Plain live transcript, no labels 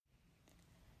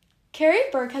Carrie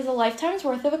Burke has a lifetime's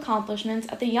worth of accomplishments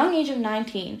at the young age of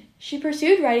 19. She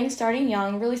pursued writing starting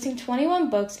young, releasing 21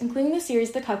 books, including the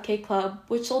series The Cupcake Club,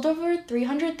 which sold over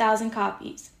 300,000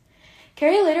 copies.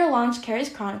 Carrie later launched Carrie's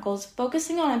Chronicles,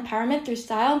 focusing on empowerment through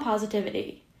style and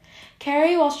positivity.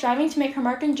 Carrie, while striving to make her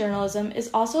mark in journalism,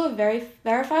 is also a very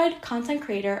verified content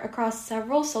creator across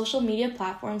several social media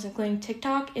platforms, including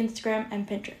TikTok, Instagram, and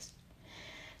Pinterest.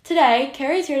 Today,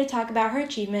 Carrie is here to talk about her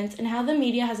achievements and how the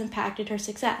media has impacted her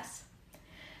success.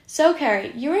 So,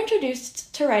 Carrie, you were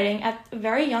introduced to writing at a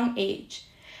very young age.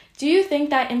 Do you think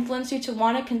that influenced you to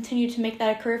want to continue to make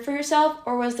that a career for yourself,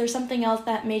 or was there something else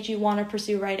that made you want to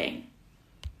pursue writing?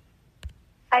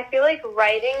 I feel like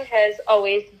writing has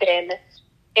always been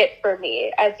it for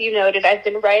me. As you noted, I've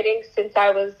been writing since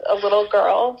I was a little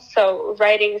girl, so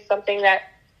writing is something that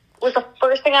was the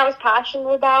first thing I was passionate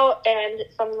about and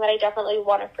something that I definitely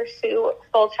want to pursue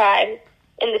full-time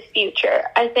in the future.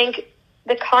 I think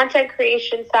the content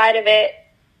creation side of it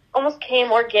almost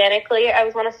came organically. I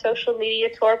was on a social media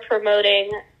tour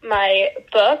promoting my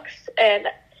books, and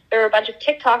there were a bunch of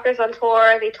TikTokers on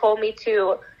tour. They told me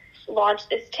to launch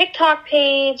this TikTok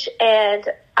page, and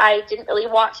I didn't really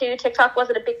want to. TikTok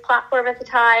wasn't a big platform at the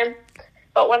time,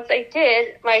 but once I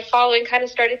did, my following kind of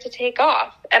started to take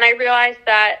off, and I realized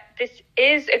that this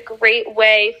is a great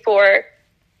way for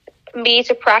me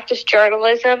to practice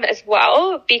journalism as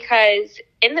well, because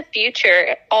in the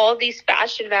future, all of these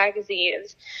fashion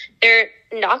magazines, they're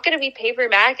not going to be paper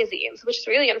magazines, which is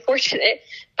really unfortunate,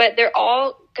 but they're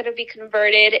all going to be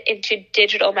converted into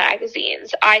digital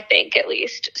magazines, I think, at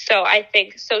least. So I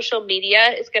think social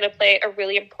media is going to play a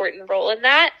really important role in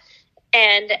that.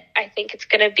 And I think it's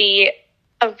going to be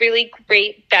a really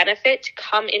great benefit to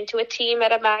come into a team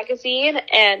at a magazine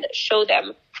and show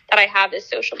them that I have this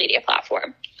social media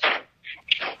platform.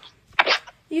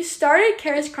 You started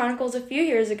Carrie's Chronicles a few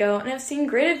years ago and have seen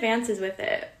great advances with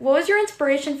it. What was your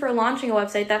inspiration for launching a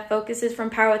website that focuses from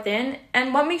power within,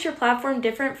 and what makes your platform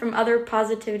different from other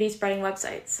positivity spreading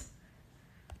websites?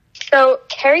 So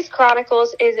Carrie's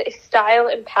Chronicles is a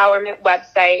style empowerment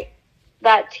website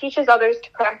that teaches others to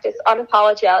practice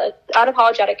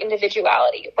unapologetic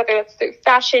individuality, whether it's through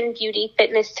fashion, beauty,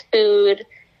 fitness, food,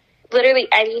 literally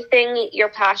anything you're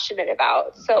passionate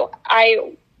about. So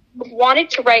I wanted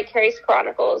to write Carrie's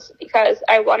Chronicles because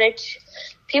I wanted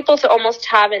people to almost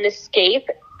have an escape,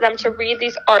 them to read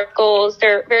these articles.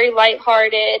 They're very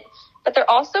lighthearted, but they're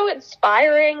also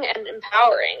inspiring and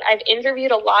empowering. I've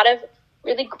interviewed a lot of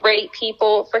really great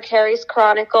people for Carrie's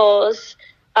Chronicles.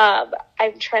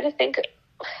 I'm trying to think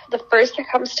the first that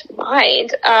comes to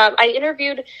mind. I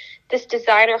interviewed this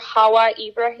designer, Hawa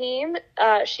Ibrahim.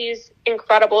 She's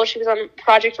incredible. She was on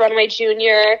Project Runway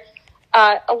Junior.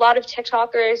 A lot of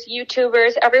TikTokers,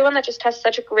 YouTubers, everyone that just has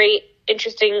such a great,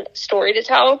 interesting story to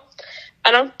tell.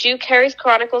 I don't do Carrie's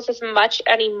Chronicles as much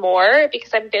anymore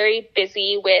because I'm very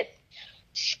busy with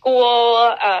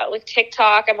school, with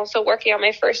TikTok. I'm also working on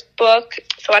my first book,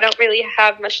 so I don't really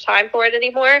have much time for it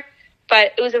anymore.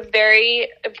 But it was a very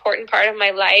important part of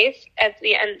my life at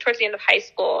the end, towards the end of high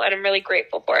school, and I'm really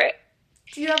grateful for it.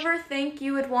 Do you ever think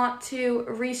you would want to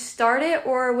restart it,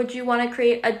 or would you want to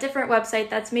create a different website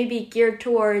that's maybe geared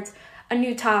towards a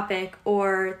new topic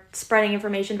or spreading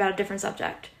information about a different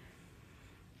subject?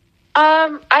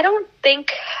 I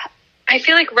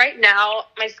feel like right now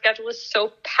my schedule is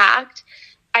so packed,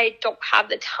 I don't have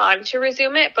the time to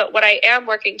resume it, but what I am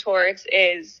working towards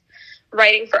is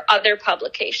writing for other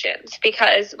publications,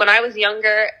 because when I was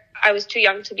younger, I was too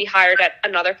young to be hired at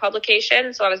another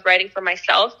publication, so I was writing for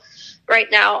myself. Right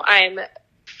now, I'm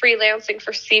freelancing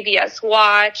for CBS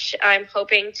Watch. I'm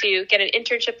hoping to get an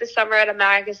internship this summer at a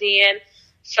magazine.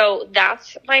 So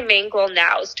that's my main goal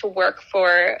now, is to work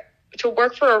for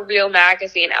a real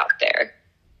magazine out there.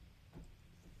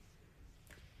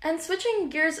 And switching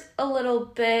gears a little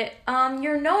bit,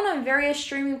 you're known on various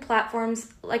streaming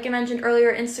platforms, like I mentioned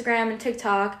earlier, Instagram and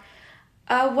TikTok.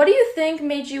 What do you think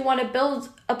made you want to build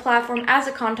a platform as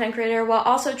a content creator while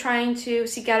also trying to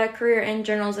seek out a career in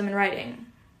journalism and writing?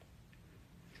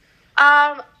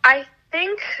 I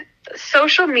think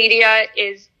social media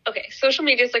is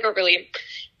like a really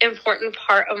important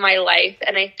part of my life.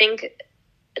 And I think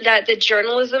that the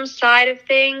journalism side of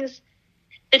things,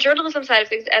 as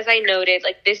I noted,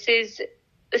 like this is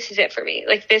it for me.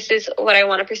 Like this is what I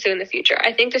want to pursue in the future.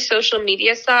 I think the social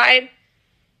media side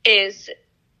is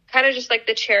kind of just like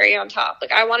the cherry on top.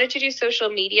 Like I wanted to do social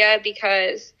media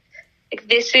because like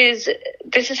this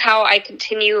is how I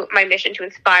continue my mission to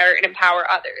inspire and empower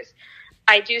others.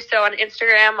 I do so on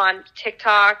Instagram, on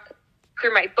TikTok,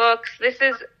 through my books. This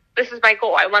is my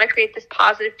goal. I want to create this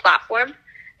positive platform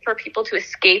for people to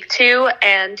escape to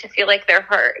and to feel like they're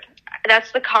heard.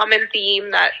 that's the common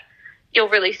theme that you'll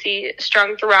really see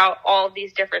strung throughout all of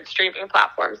these different streaming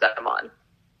platforms that I'm on.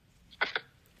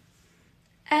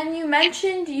 And you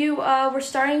mentioned you were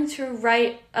starting to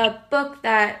write a book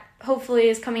that hopefully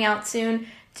is coming out soon.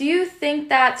 Do you think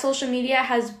that social media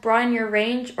has broadened your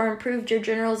range or improved your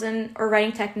journalism or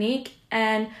writing technique?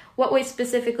 And what ways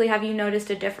specifically have you noticed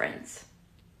a difference?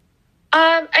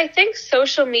 I think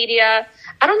social media,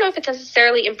 I don't know if it's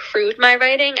necessarily improved my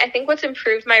writing. I think what's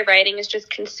improved my writing is just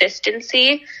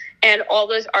consistency, and all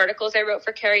those articles I wrote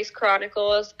for Carrie's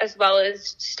Chronicles, as well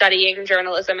as studying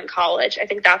journalism in college. I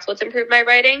think that's what's improved my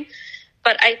writing.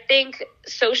 But I think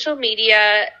social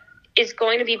media is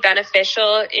going to be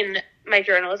beneficial in my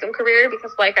journalism career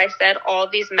because, like I said, all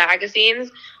of these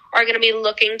magazines are going to be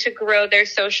looking to grow their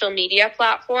social media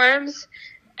platforms,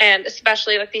 and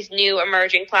especially like these new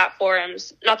emerging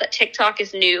platforms. Not that TikTok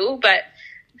is new, but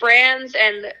brands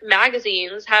and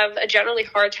magazines have a generally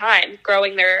hard time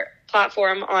growing their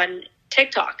platform on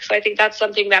TikTok. So I think that's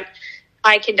something that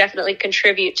I can definitely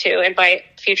contribute to in my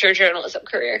future journalism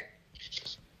career.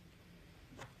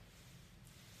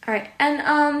 All right.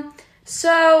 And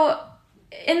so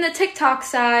in the TikTok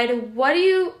side,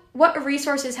 what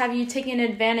resources have you taken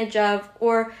advantage of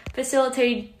or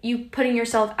facilitated you putting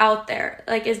yourself out there?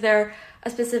 Like, is there a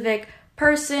specific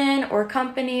person or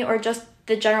company or just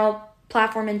the general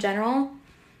platform in general?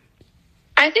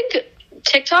 I think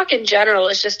TikTok in general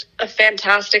is just a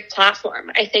fantastic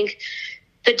platform. I think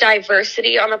the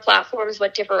diversity on the platform is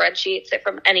what differentiates it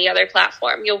from any other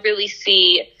platform. You'll really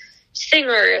see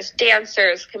singers,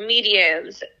 dancers,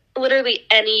 comedians, literally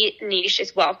any niche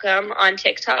is welcome on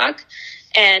TikTok.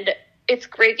 And it's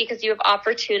great because you have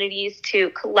opportunities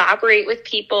to collaborate with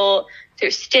people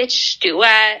through Stitch,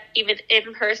 Duet, even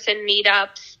in-person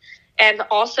meetups. And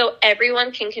also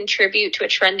everyone can contribute to a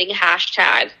trending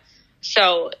hashtag.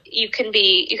 So you could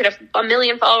have 1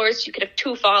 million followers, you could have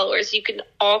 2 followers, you can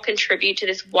all contribute to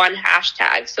this one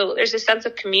hashtag. So there's a sense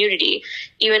of community,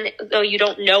 even though you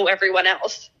don't know everyone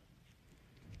else.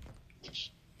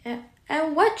 Yeah.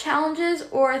 And what challenges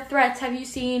or threats have you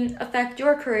seen affect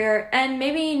your career? And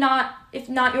maybe not, if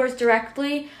not yours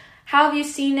directly, how have you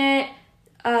seen it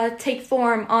take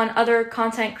form on other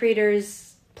content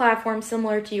creators' platforms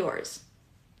similar to yours?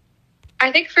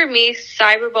 I think for me,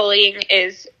 cyberbullying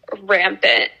is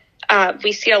rampant.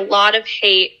 We see a lot of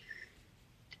hate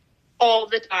all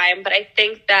the time, but I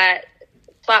think that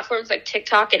platforms like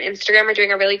TikTok and Instagram are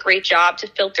doing a really great job to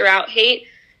filter out hate.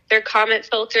 There are comment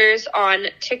filters on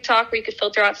TikTok where you could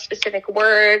filter out specific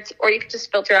words, or you could just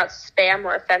filter out spam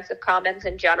or offensive comments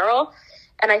in general.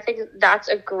 And I think that's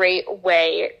a great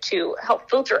way to help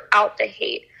filter out the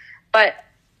hate. But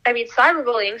I mean,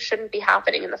 cyberbullying shouldn't be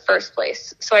happening in the first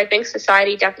place. So I think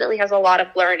society definitely has a lot of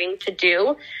learning to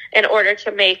do in order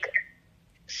to make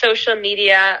social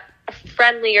media a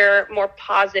friendlier, more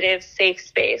positive, safe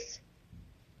space.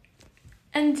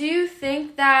 And do you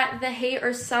think that the hate or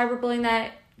cyberbullying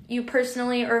that you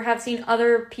personally or have seen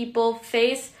other people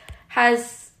face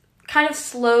has kind of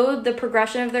slowed the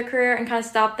progression of their career and kind of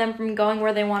stopped them from going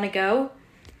where they want to go?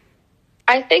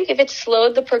 I think if it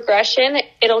slowed the progression,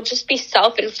 it'll just be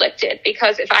self-inflicted,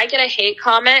 because if I get a hate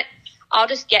comment, I'll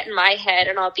just get in my head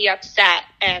and I'll be upset.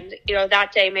 And,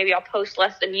 that day maybe I'll post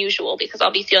less than usual because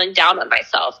I'll be feeling down on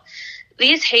myself.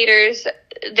 These haters,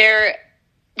 their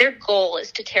goal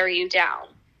is to tear you down.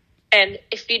 And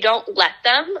if you don't let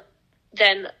them,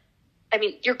 then,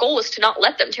 your goal is to not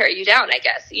let them tear you down, I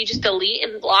guess. You just delete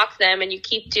and block them and you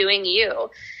keep doing you.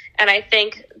 And I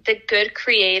think the good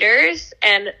creators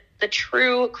and the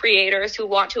true creators who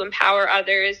want to empower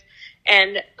others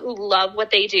and who love what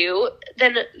they do,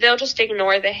 then they'll just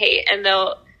ignore the hate and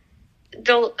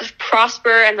they'll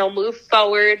prosper and they'll move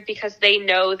forward because they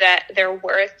know that their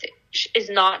worth is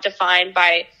not defined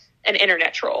by an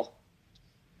internet troll.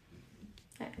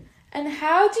 And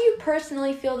how do you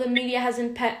personally feel the media has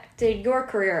impacted your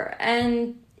career?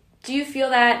 And do you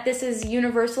feel that this is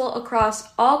universal across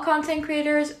all content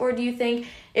creators, or do you think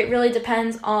it really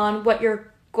depends on what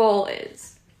your goal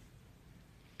is?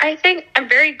 I think I'm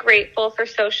very grateful for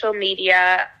social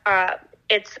media.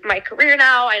 It's my career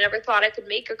now. I never thought I could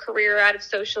make a career out of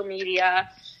social media,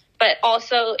 but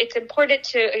also it's important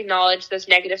to acknowledge those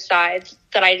negative sides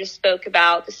that I just spoke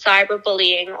about, the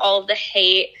cyberbullying, all of the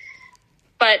hate.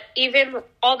 But even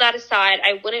all that aside,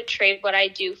 I wouldn't trade what I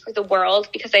do for the world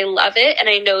because I love it. And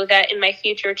I know that in my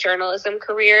future journalism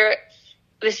career,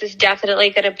 this is definitely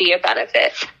going to be a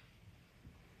benefit.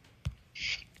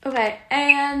 Okay,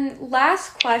 and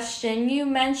last question. You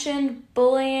mentioned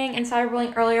bullying and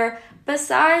cyberbullying earlier.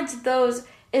 Besides those,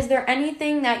 is there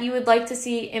anything that you would like to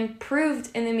see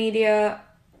improved in the media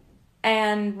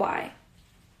and why?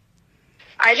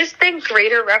 I just think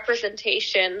greater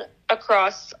representation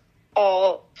across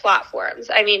all platforms.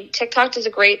 I mean, TikTok does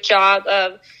a great job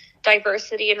of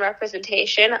diversity and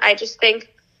representation. I just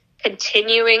think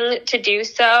continuing to do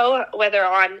so, whether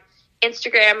on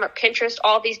Instagram or Pinterest,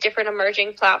 all these different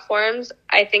emerging platforms,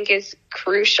 I think is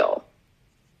crucial.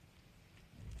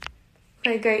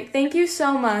 Okay, great. Thank you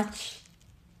so much.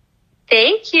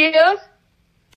 Thank you.